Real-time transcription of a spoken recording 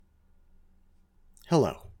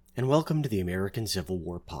Hello, and welcome to the American Civil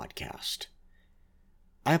War podcast.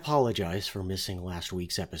 I apologize for missing last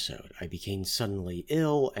week's episode. I became suddenly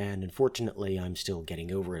ill, and unfortunately I'm still getting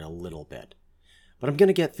over it a little bit. But I'm going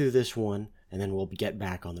to get through this one, and then we'll get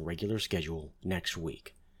back on the regular schedule next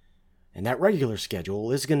week. And that regular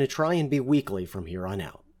schedule is going to try and be weekly from here on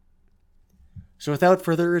out. So without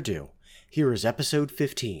further ado, here is episode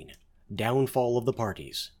 15, Downfall of the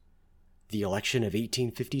Parties, the election of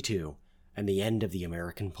 1852, and the end of the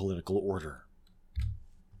American political order.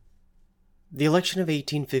 The election of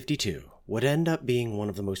 1852 would end up being one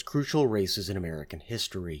of the most crucial races in American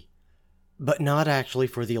history, but not actually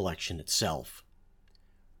for the election itself.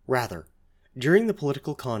 Rather, during the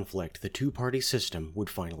political conflict, the two-party system would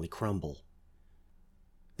finally crumble.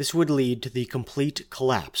 This would lead to the complete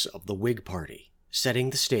collapse of the Whig Party,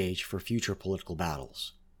 setting the stage for future political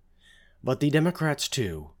battles. But the Democrats,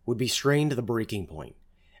 too, would be strained to the breaking point,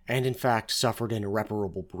 and in fact suffered an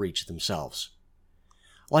irreparable breach themselves.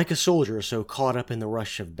 Like a soldier so caught up in the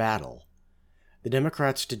rush of battle, the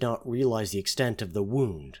Democrats did not realize the extent of the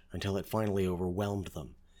wound until it finally overwhelmed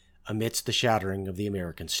them, amidst the shattering of the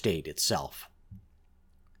American state itself.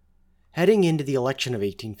 Heading into the election of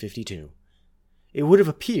 1852, it would have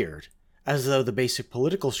appeared as though the basic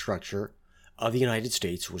political structure of the United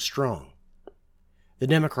States was strong. The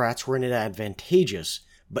Democrats were in an advantageous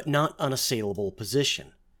but not unassailable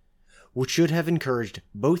position, which should have encouraged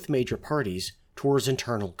both major parties towards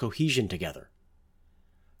internal cohesion together.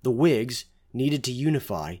 The Whigs needed to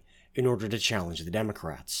unify in order to challenge the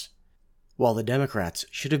Democrats, while the Democrats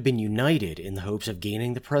should have been united in the hopes of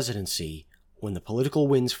gaining the presidency when the political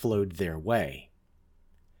winds flowed their way.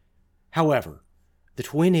 However, the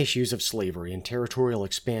twin issues of slavery and territorial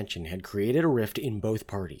expansion had created a rift in both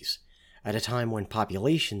parties, at a time when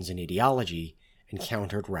populations and ideology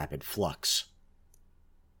encountered rapid flux.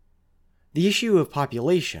 The issue of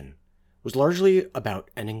population was largely about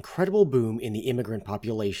an incredible boom in the immigrant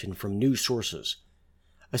population from new sources,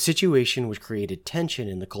 a situation which created tension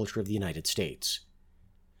in the culture of the United States.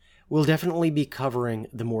 We'll definitely be covering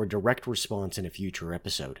the more direct response in a future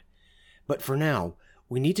episode, but for now,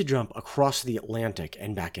 we need to jump across the Atlantic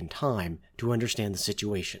and back in time to understand the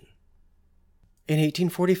situation. In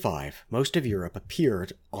 1845, most of Europe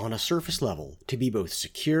appeared, on a surface level, to be both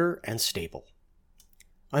secure and stable.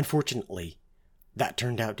 Unfortunately, that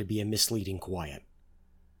turned out to be a misleading quiet.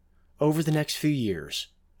 Over the next few years,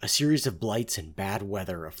 a series of blights and bad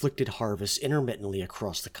weather afflicted harvests intermittently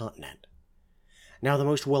across the continent. Now, the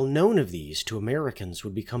most well-known of these to Americans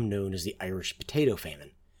would become known as the Irish potato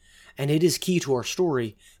famine, and it is key to our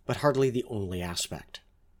story, but hardly the only aspect.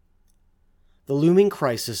 The looming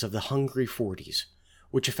crisis of the Hungry Forties,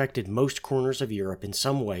 which affected most corners of Europe in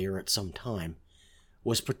some way or at some time,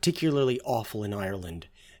 was particularly awful in Ireland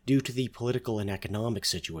due to the political and economic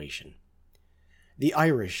situation. The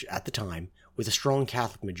Irish, at the time, with a strong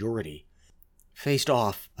Catholic majority, faced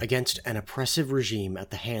off against an oppressive regime at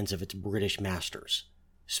the hands of its British masters,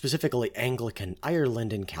 specifically Anglican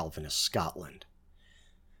Ireland and Calvinist Scotland.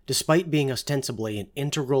 Despite being ostensibly an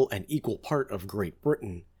integral and equal part of Great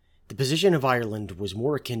Britain, the position of Ireland was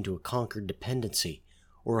more akin to a conquered dependency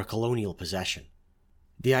or a colonial possession.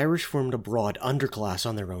 The Irish formed a broad underclass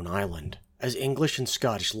on their own island, as English and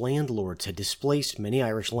Scottish landlords had displaced many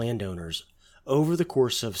Irish landowners over the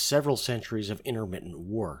course of several centuries of intermittent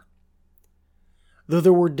war. Though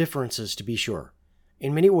there were differences, to be sure,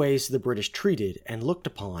 in many ways the British treated and looked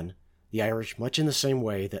upon the Irish much in the same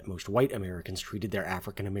way that most white Americans treated their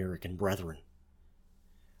African American brethren.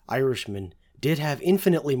 Irishmen did have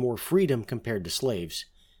infinitely more freedom compared to slaves,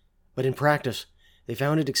 but in practice they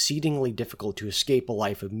found it exceedingly difficult to escape a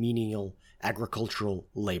life of menial agricultural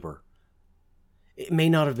labor. It may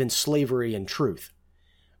not have been slavery in truth,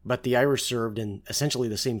 but the Irish served in essentially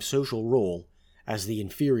the same social role as the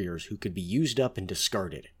inferiors who could be used up and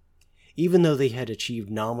discarded, even though they had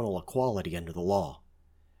achieved nominal equality under the law.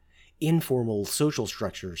 Informal social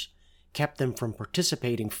structures kept them from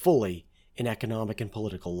participating fully in economic and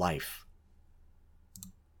political life.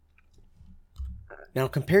 Now,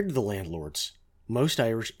 compared to the landlords, most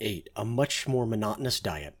Irish ate a much more monotonous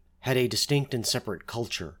diet, had a distinct and separate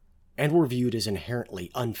culture, and were viewed as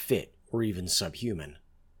inherently unfit or even subhuman.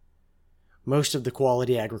 Most of the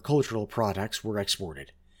quality agricultural products were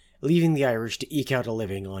exported, leaving the Irish to eke out a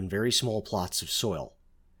living on very small plots of soil.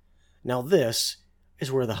 Now this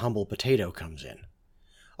is where the humble potato comes in.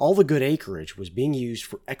 All the good acreage was being used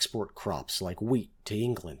for export crops like wheat to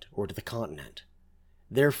England or to the continent.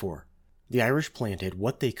 Therefore, the Irish planted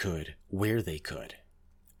what they could where they could.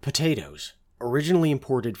 Potatoes, originally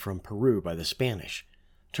imported from Peru by the Spanish,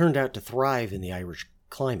 turned out to thrive in the Irish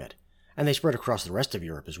climate, and they spread across the rest of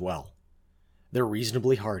Europe as well. They're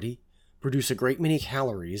reasonably hardy, produce a great many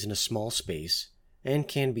calories in a small space, and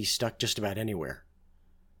can be stuck just about anywhere.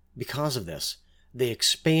 Because of this, they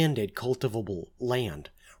expanded cultivable land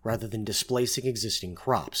rather than displacing existing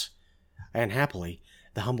crops, and happily,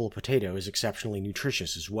 the humble potato is exceptionally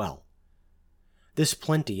nutritious as well. This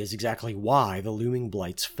plenty is exactly why the looming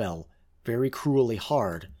blights fell very cruelly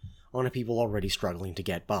hard on a people already struggling to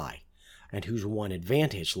get by, and whose one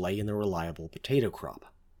advantage lay in the reliable potato crop.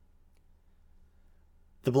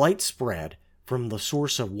 The blight spread from the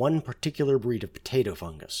source of one particular breed of potato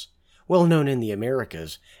fungus, well known in the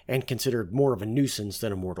Americas and considered more of a nuisance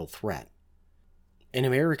than a mortal threat. In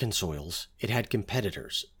American soils, it had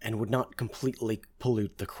competitors and would not completely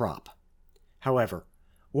pollute the crop. However,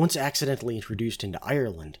 once accidentally introduced into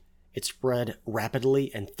Ireland, it spread rapidly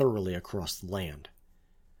and thoroughly across the land.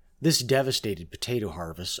 This devastated potato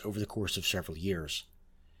harvests over the course of several years.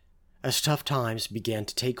 As tough times began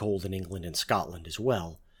to take hold in England and Scotland as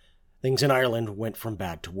well, things in Ireland went from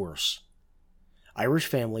bad to worse. Irish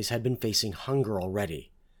families had been facing hunger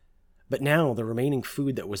already, but now the remaining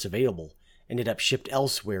food that was available ended up shipped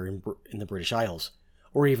elsewhere in the British Isles,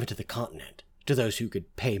 or even to the continent, to those who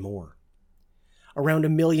could pay more. Around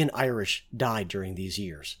 1 million Irish died during these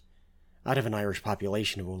years, out of an Irish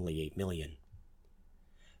population of only 8 million.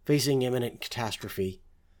 Facing imminent catastrophe,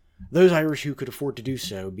 those Irish who could afford to do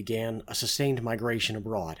so began a sustained migration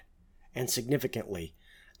abroad, and significantly,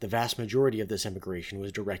 the vast majority of this emigration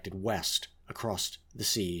was directed west across the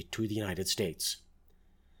sea to the United States.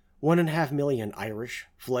 1.5 million Irish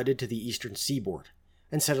flooded to the eastern seaboard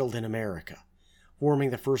and settled in America,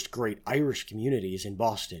 forming the first great Irish communities in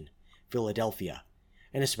Boston, Philadelphia,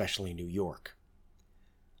 and especially New York.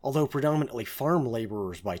 Although predominantly farm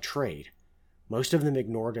laborers by trade, most of them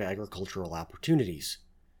ignored agricultural opportunities.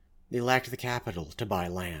 They lacked the capital to buy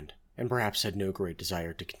land, and perhaps had no great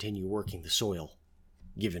desire to continue working the soil.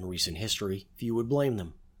 Given recent history, few would blame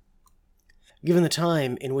them. Given the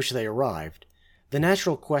time in which they arrived, the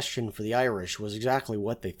natural question for the Irish was exactly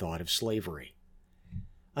what they thought of slavery.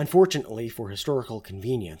 Unfortunately, for historical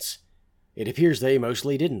convenience, it appears they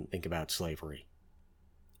mostly didn't think about slavery.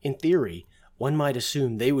 In theory, one might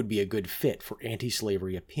assume they would be a good fit for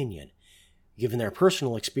anti-slavery opinion, given their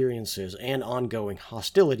personal experiences and ongoing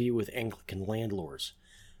hostility with Anglican landlords,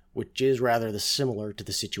 which is rather similar to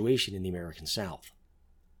the situation in the American South.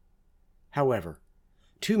 However,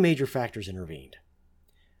 two major factors intervened.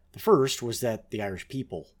 The first was that the Irish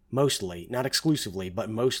people, mostly, not exclusively, but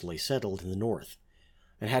mostly settled in the North,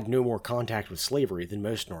 and had no more contact with slavery than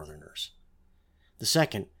most Northerners. The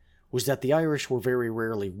second was that the Irish were very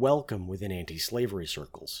rarely welcome within anti-slavery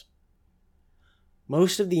circles.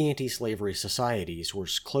 Most of the anti-slavery societies were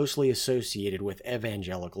closely associated with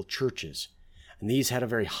evangelical churches, and these had a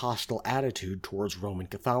very hostile attitude towards Roman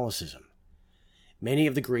Catholicism. Many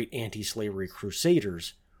of the great anti-slavery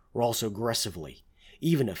crusaders were also aggressively,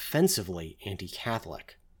 even offensively,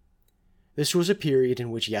 anti-Catholic. This was a period in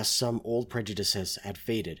which, yes, some old prejudices had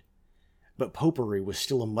faded, but popery was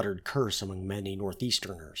still a muttered curse among many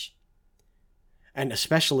Northeasterners. And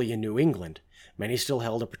especially in New England, many still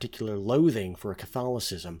held a particular loathing for a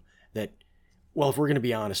Catholicism that, well, if we're going to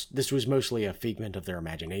be honest, this was mostly a figment of their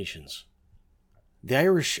imaginations. The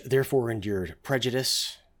Irish therefore endured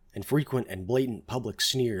prejudice and frequent and blatant public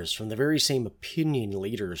sneers from the very same opinion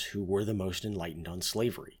leaders who were the most enlightened on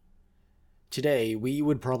slavery. Today, we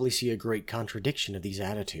would probably see a great contradiction of these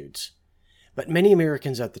attitudes, but many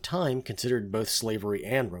Americans at the time considered both slavery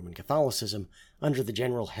and Roman Catholicism under the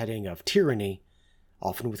general heading of tyranny,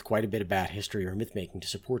 often with quite a bit of bad history or myth-making to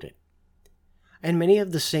support it. And many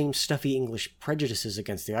of the same stuffy English prejudices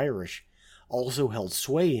against the Irish also held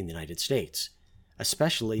sway in the United States,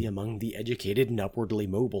 especially among the educated and upwardly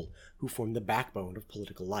mobile who formed the backbone of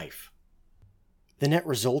political life. The net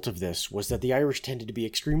result of this was that the Irish tended to be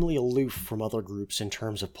extremely aloof from other groups in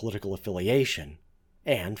terms of political affiliation,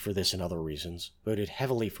 and, for this and other reasons, voted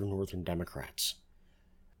heavily for Northern Democrats.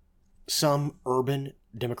 Some urban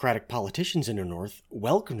Democratic politicians in the North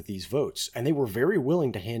welcomed these votes, and they were very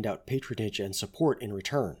willing to hand out patronage and support in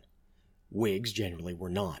return. Whigs generally were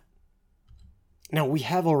not. Now, we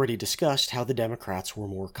have already discussed how the Democrats were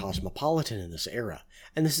more cosmopolitan in this era,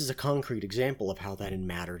 and this is a concrete example of how that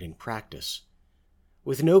mattered in practice.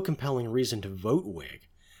 With no compelling reason to vote Whig,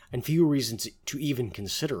 and few reasons to even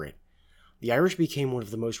consider it, the Irish became one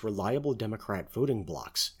of the most reliable Democrat voting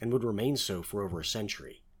blocs, and would remain so for over a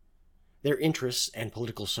century. Their interests and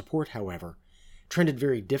political support, however, trended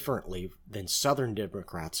very differently than Southern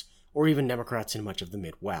Democrats, or even Democrats in much of the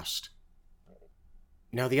Midwest.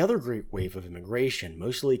 Now, the other great wave of immigration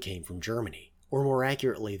mostly came from Germany, or more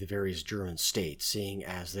accurately, the various German states, seeing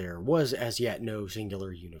as there was as yet no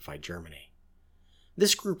singular unified Germany.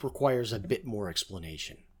 This group requires a bit more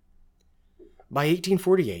explanation. By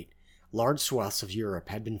 1848, large swaths of Europe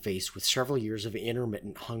had been faced with several years of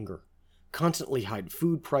intermittent hunger, constantly high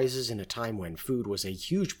food prices in a time when food was a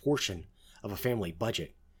huge portion of a family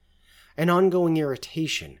budget, and ongoing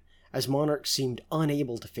irritation as monarchs seemed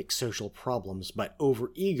unable to fix social problems but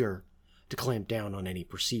overeager to clamp down on any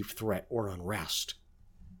perceived threat or unrest.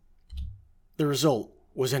 The result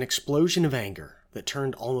was an explosion of anger that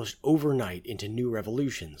turned almost overnight into new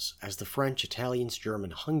revolutions as the French, Italians,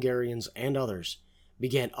 German, Hungarians, and others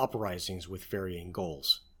began uprisings with varying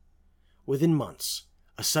goals. Within months,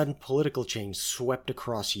 a sudden political change swept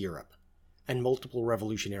across Europe, and multiple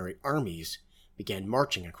revolutionary armies began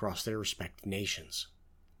marching across their respective nations.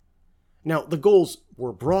 Now, the goals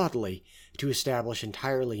were broadly to establish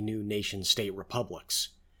entirely new nation-state republics,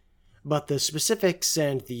 but the specifics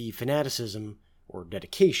and the fanaticism, or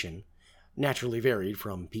dedication, naturally varied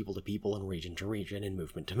from people to people and region to region and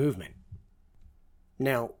movement to movement.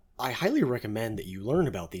 Now, I highly recommend that you learn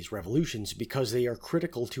about these revolutions because they are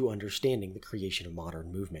critical to understanding the creation of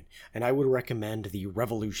modern movement, and I would recommend the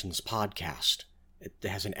Revolutions podcast. It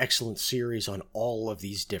has an excellent series on all of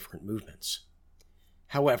these different movements.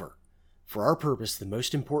 However, for our purpose, the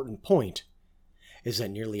most important point is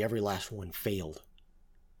that nearly every last one failed.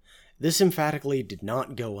 This emphatically did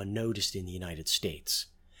not go unnoticed in the United States.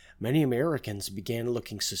 Many Americans began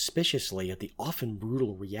looking suspiciously at the often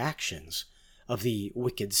brutal reactions of the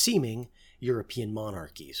wicked-seeming European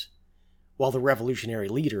monarchies, while the revolutionary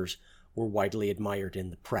leaders were widely admired in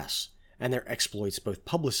the press, and their exploits both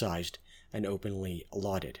publicized and openly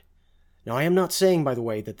lauded. Now, I am not saying, by the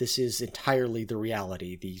way, that this is entirely the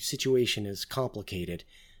reality. The situation is complicated,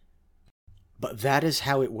 but that is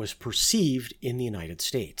how it was perceived in the United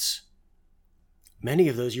States. Many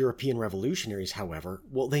of those European revolutionaries, however,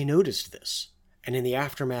 they noticed this, and in the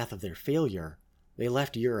aftermath of their failure, they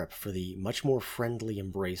left Europe for the much more friendly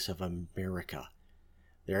embrace of America.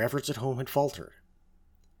 Their efforts at home had faltered.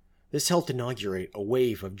 This helped inaugurate a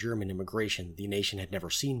wave of German immigration the nation had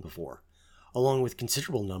never seen before, along with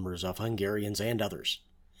considerable numbers of Hungarians and others.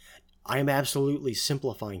 I am absolutely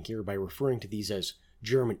simplifying here by referring to these as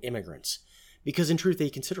German immigrants, because in truth a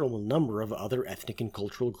considerable number of other ethnic and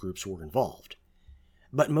cultural groups were involved.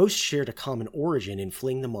 But most shared a common origin in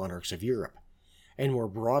fleeing the monarchs of Europe, and more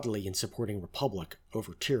broadly in supporting republic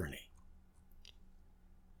over tyranny.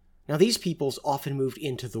 Now, these peoples often moved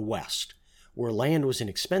into the West, where land was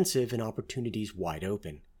inexpensive and opportunities wide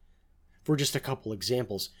open. For just a couple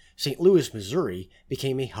examples, St. Louis, Missouri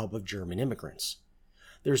became a hub of German immigrants.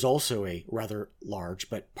 There's also a rather large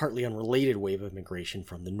but partly unrelated wave of migration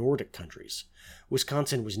from the Nordic countries.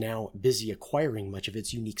 Wisconsin was now busy acquiring much of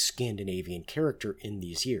its unique Scandinavian character in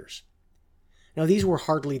these years. Now, these were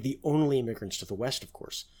hardly the only immigrants to the West, of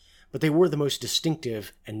course, but they were the most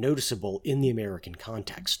distinctive and noticeable in the American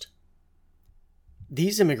context.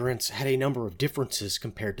 These immigrants had a number of differences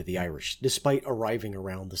compared to the Irish, despite arriving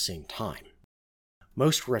around the same time.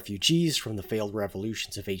 Most refugees from the failed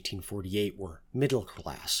revolutions of 1848 were middle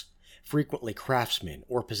class, frequently craftsmen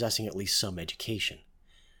or possessing at least some education.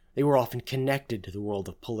 They were often connected to the world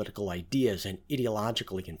of political ideas and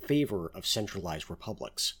ideologically in favor of centralized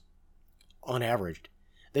republics. On average,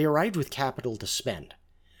 they arrived with capital to spend,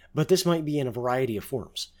 but this might be in a variety of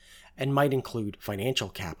forms, and might include financial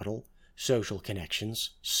capital, social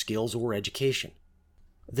connections, skills, or education.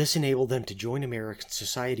 This enabled them to join American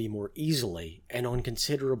society more easily and on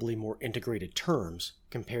considerably more integrated terms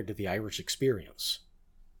compared to the Irish experience.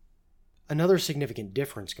 Another significant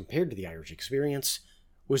difference compared to the Irish experience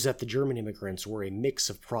was that the German immigrants were a mix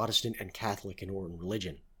of Protestant and Catholic in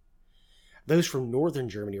religion. Those from northern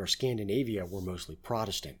Germany or Scandinavia were mostly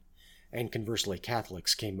Protestant, and conversely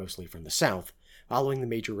Catholics came mostly from the south, following the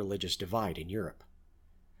major religious divide in Europe.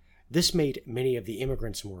 This made many of the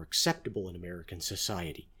immigrants more acceptable in American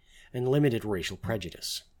society and limited racial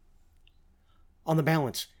prejudice. On the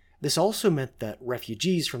balance, this also meant that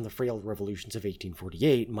refugees from the failed revolutions of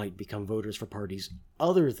 1848 might become voters for parties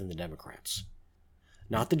other than the Democrats.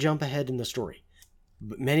 Not to jump ahead in the story,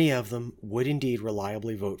 but many of them would indeed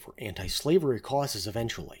reliably vote for anti-slavery causes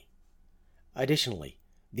eventually. Additionally,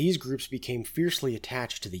 these groups became fiercely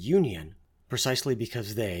attached to the Union precisely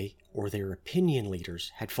because they, or their opinion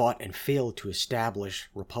leaders, had fought and failed to establish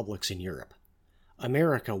republics in Europe.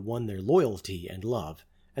 America won their loyalty and love,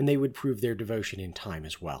 and they would prove their devotion in time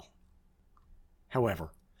as well.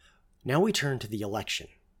 However, now we turn to the election.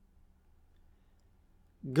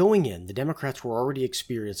 Going in, the Democrats were already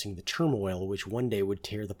experiencing the turmoil which one day would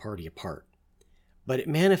tear the party apart. but it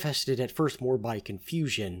manifested at first more by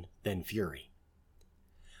confusion than fury.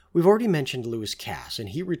 We've already mentioned Lewis Cass, and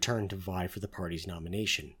he returned to vie for the party's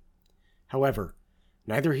nomination. However,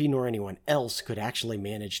 neither he nor anyone else could actually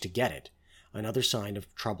manage to get it, another sign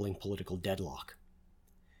of troubling political deadlock.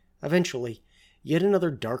 Eventually, yet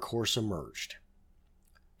another dark horse emerged.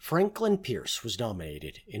 Franklin Pierce was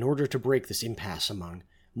nominated in order to break this impasse among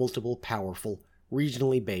multiple powerful,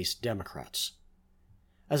 regionally based Democrats.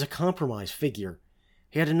 As a compromise figure,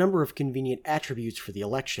 he had a number of convenient attributes for the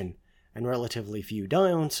election and relatively few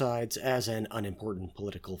downsides as an unimportant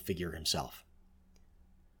political figure himself.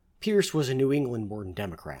 Pierce was a New England-born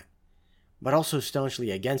Democrat, but also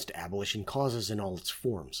staunchly against abolition causes in all its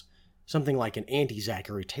forms, something like an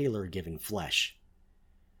anti-Zachary Taylor given flesh.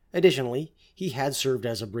 Additionally, he had served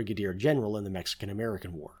as a brigadier general in the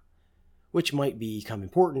Mexican-American War, which might become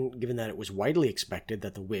important given that it was widely expected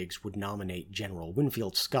that the Whigs would nominate General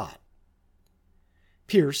Winfield Scott.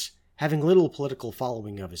 Pierce, having little political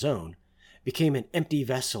following of his own, became an empty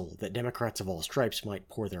vessel that Democrats of all stripes might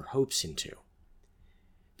pour their hopes into.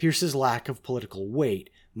 Pierce's lack of political weight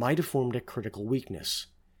might have formed a critical weakness,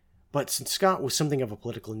 but since Scott was something of a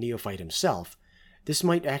political neophyte himself, this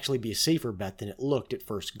might actually be a safer bet than it looked at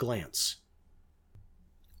first glance.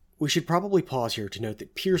 We should probably pause here to note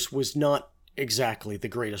that Pierce was not exactly the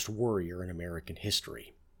greatest warrior in American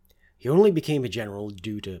history. He only became a general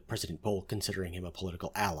due to President Polk considering him a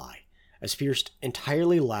political ally, as Pierce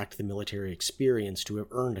entirely lacked the military experience to have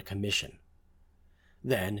earned a commission.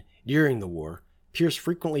 Then, during the war, Pierce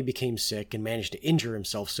frequently became sick and managed to injure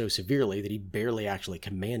himself so severely that he barely actually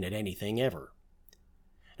commanded anything ever.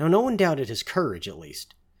 Now, no one doubted his courage, at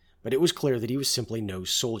least, but it was clear that he was simply no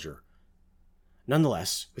soldier.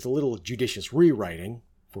 Nonetheless, with a little judicious rewriting,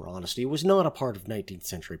 for honesty was not a part of 19th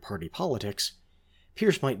century party politics,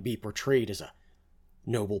 Pierce might be portrayed as a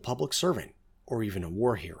noble public servant, or even a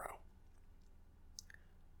war hero.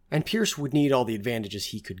 And Pierce would need all the advantages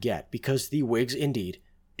he could get, because the Whigs, indeed,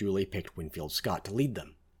 duly picked Winfield Scott to lead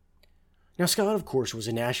them. Now, Scott, of course, was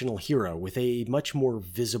a national hero with a much more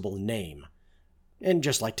visible name, and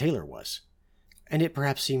just like Taylor was, and it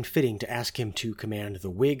perhaps seemed fitting to ask him to command the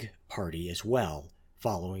Whig Party as well,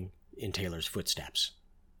 following in Taylor's footsteps.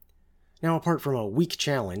 Now, apart from a weak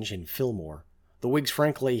challenge in Fillmore, the Whigs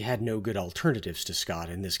frankly had no good alternatives to Scott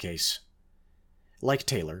in this case. Like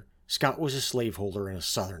Taylor, Scott was a slaveholder and a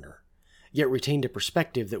Southerner, yet retained a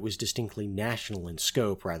perspective that was distinctly national in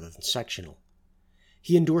scope rather than sectional.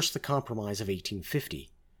 He endorsed the Compromise of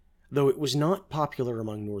 1850, though it was not popular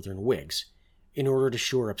among Northern Whigs, in order to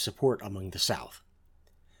shore up support among the South.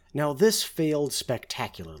 Now, this failed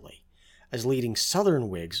spectacularly, as leading Southern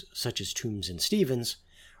Whigs, such as Toombs and Stevens,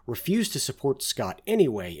 refused to support Scott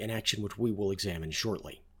anyway, an action which we will examine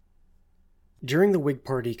shortly. During the Whig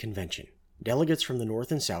Party convention, delegates from the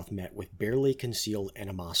North and South met with barely concealed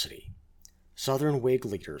animosity. Southern Whig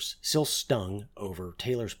leaders, still stung over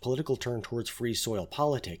Taylor's political turn towards free soil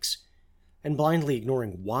politics, and blindly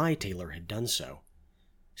ignoring why Taylor had done so,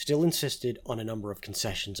 still insisted on a number of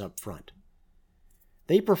concessions up front.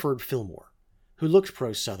 They preferred Fillmore, who looked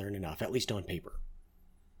pro-Southern enough, at least on paper.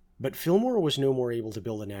 But Fillmore was no more able to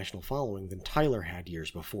build a national following than Tyler had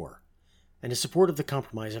years before, and his support of the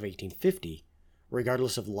Compromise of 1850,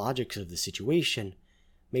 regardless of the logics of the situation,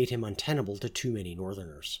 made him untenable to too many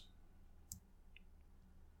Northerners.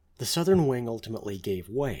 The Southern wing ultimately gave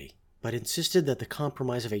way, but insisted that the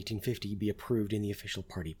Compromise of 1850 be approved in the official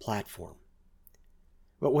party platform.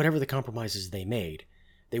 But whatever the compromises they made,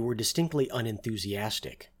 they were distinctly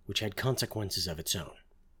unenthusiastic, which had consequences of its own.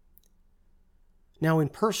 Now, in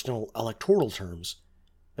personal, electoral terms,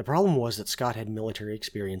 the problem was that Scott had military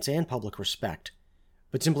experience and public respect,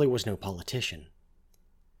 but simply was no politician.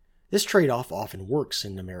 This trade-off often works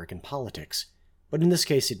in American politics, but in this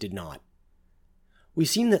case it did not. We've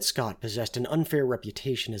seen that Scott possessed an unfair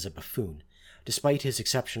reputation as a buffoon, despite his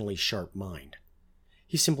exceptionally sharp mind.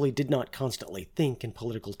 He simply did not constantly think in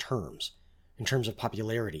political terms, in terms of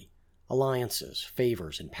popularity, alliances,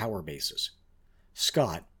 favors, and power bases.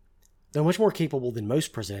 Scott, though much more capable than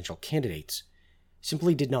most presidential candidates,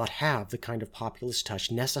 simply did not have the kind of populist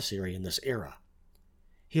touch necessary in this era.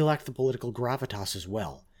 He lacked the political gravitas as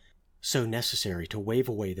well, so necessary to wave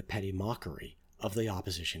away the petty mockery of the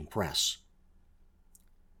opposition press.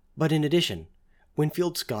 But in addition,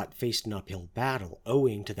 Winfield Scott faced an uphill battle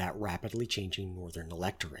owing to that rapidly changing Northern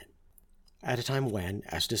electorate. At a time when,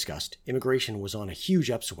 as discussed, immigration was on a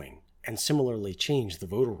huge upswing and similarly changed the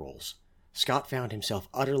voter rolls, Scott found himself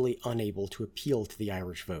utterly unable to appeal to the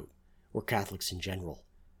Irish vote, or Catholics in general,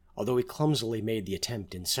 although he clumsily made the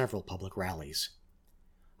attempt in several public rallies.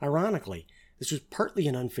 Ironically, this was partly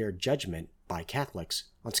an unfair judgment, by Catholics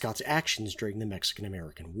on Scott's actions during the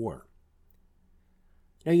Mexican-American War.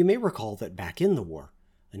 Now, you may recall that back in the war,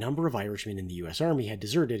 a number of Irishmen in the U.S. Army had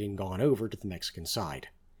deserted and gone over to the Mexican side.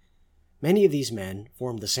 Many of these men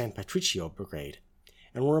formed the San Patricio Brigade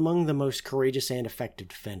and were among the most courageous and effective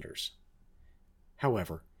defenders.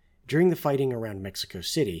 However, during the fighting around Mexico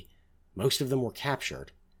City, most of them were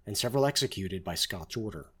captured and several executed by Scott's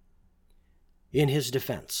order. In his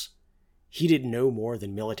defense, he did no more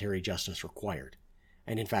than military justice required,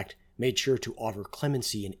 and in fact made sure to offer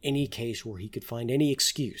clemency in any case where he could find any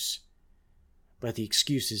excuse. But the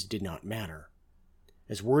excuses did not matter,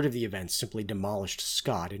 as word of the events simply demolished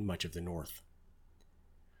Scott in much of the North.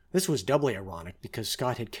 This was doubly ironic because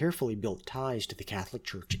Scott had carefully built ties to the Catholic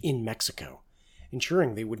Church in Mexico,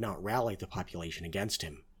 ensuring they would not rally the population against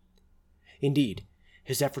him. Indeed,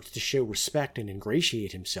 his efforts to show respect and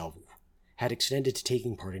ingratiate himself had extended to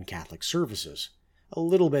taking part in Catholic services, a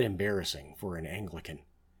little bit embarrassing for an Anglican.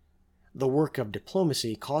 The work of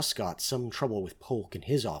diplomacy cost Scott some trouble with Polk and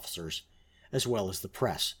his officers, as well as the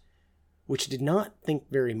press, which did not think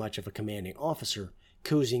very much of a commanding officer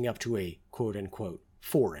cozying up to a quote-unquote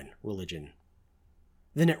foreign religion.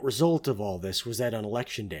 The net result of all this was that on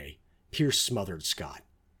Election Day, Pierce smothered Scott.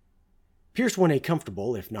 Pierce won a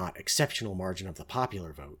comfortable, if not exceptional, margin of the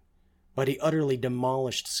popular vote, but he utterly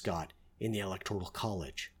demolished Scott in the Electoral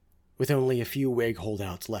College, with only a few Whig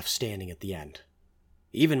holdouts left standing at the end.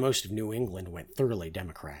 Even most of New England went thoroughly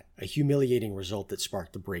Democrat, a humiliating result that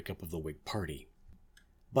sparked the breakup of the Whig Party.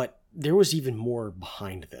 But there was even more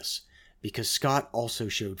behind this, because Scott also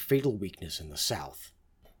showed fatal weakness in the South.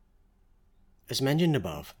 As mentioned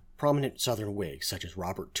above, prominent Southern Whigs such as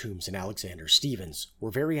Robert Toombs and Alexander Stephens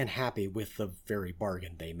were very unhappy with the very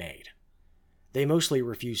bargain they made. They mostly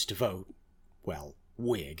refused to vote,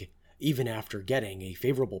 Whig, even after getting a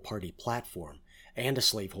favorable party platform and a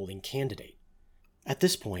slaveholding candidate. At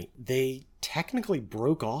this point, they technically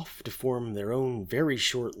broke off to form their own very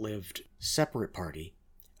short-lived separate party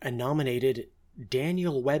and nominated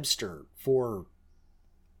Daniel Webster for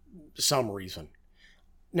some reason.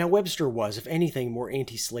 Now, Webster was, if anything, more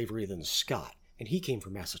anti-slavery than Scott, and he came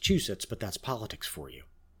from Massachusetts, but that's politics for you.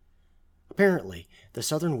 Apparently, the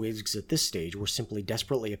Southern Whigs at this stage were simply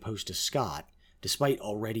desperately opposed to Scott, despite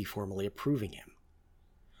already formally approving him.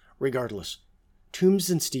 Regardless, Toombs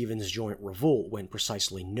and Stephens' joint revolt went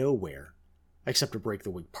precisely nowhere, except to break the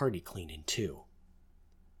Whig Party clean in two.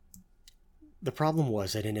 The problem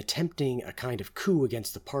was that in attempting a kind of coup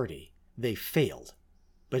against the party, they failed,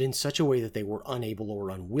 but in such a way that they were unable or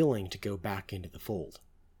unwilling to go back into the fold.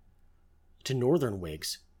 To Northern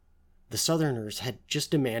Whigs, the Southerners had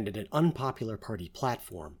just demanded an unpopular party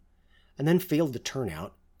platform, and then failed to turn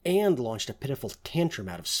out and launched a pitiful tantrum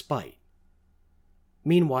out of spite.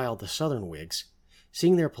 Meanwhile, the Southern Whigs,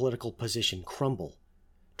 seeing their political position crumble,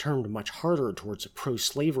 turned much harder towards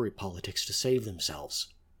pro-slavery politics to save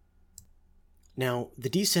themselves. Now, the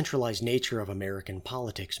decentralized nature of American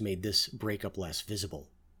politics made this breakup less visible,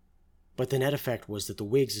 but the net effect was that the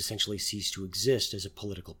Whigs essentially ceased to exist as a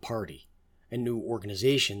political party, and new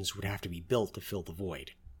organizations would have to be built to fill the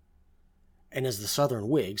void. And as the Southern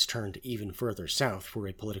Whigs turned even further south for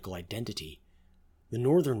a political identity, the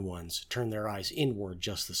Northern ones turned their eyes inward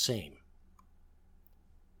just the same.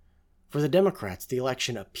 For the Democrats, the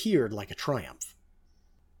election appeared like a triumph.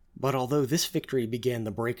 But although this victory began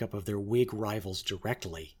the breakup of their Whig rivals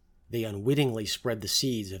directly, they unwittingly spread the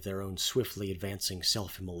seeds of their own swiftly advancing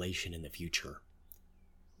self-immolation in the future.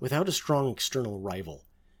 Without a strong external rival,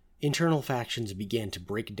 internal factions began to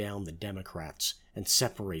break down the Democrats and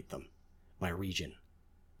separate them by region.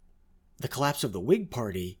 The collapse of the Whig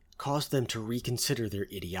Party caused them to reconsider their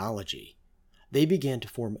ideology. They began to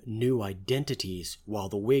form new identities while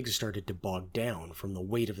the Whigs started to bog down from the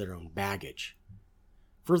weight of their own baggage.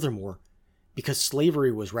 Furthermore, because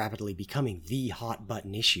slavery was rapidly becoming the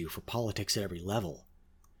hot-button issue for politics at every level,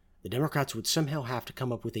 the Democrats would somehow have to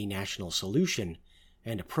come up with a national solution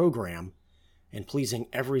and a program, and pleasing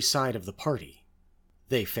every side of the party.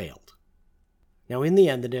 They failed. Now, in the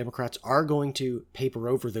end, the Democrats are going to paper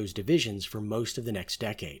over those divisions for most of the next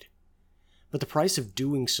decade. But the price of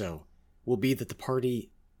doing so will be that the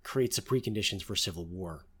party creates the preconditions for civil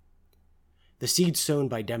war. The seeds sown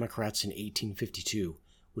by Democrats in 1852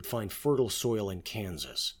 would find fertile soil in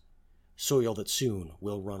Kansas, soil that soon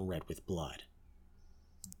will run red with blood.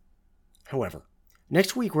 However,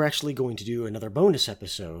 next week we're actually going to do another bonus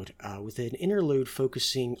episode with an interlude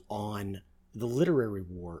focusing on the literary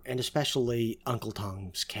war, and especially Uncle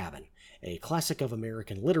Tom's Cabin, a classic of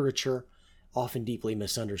American literature, often deeply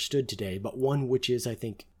misunderstood today, but one which is, I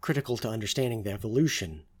think, critical to understanding the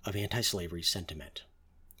evolution of anti-slavery sentiment.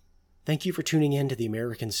 Thank Thank you for tuning in to the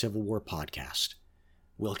American Civil War podcast.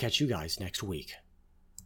 We'll catch you guys next week.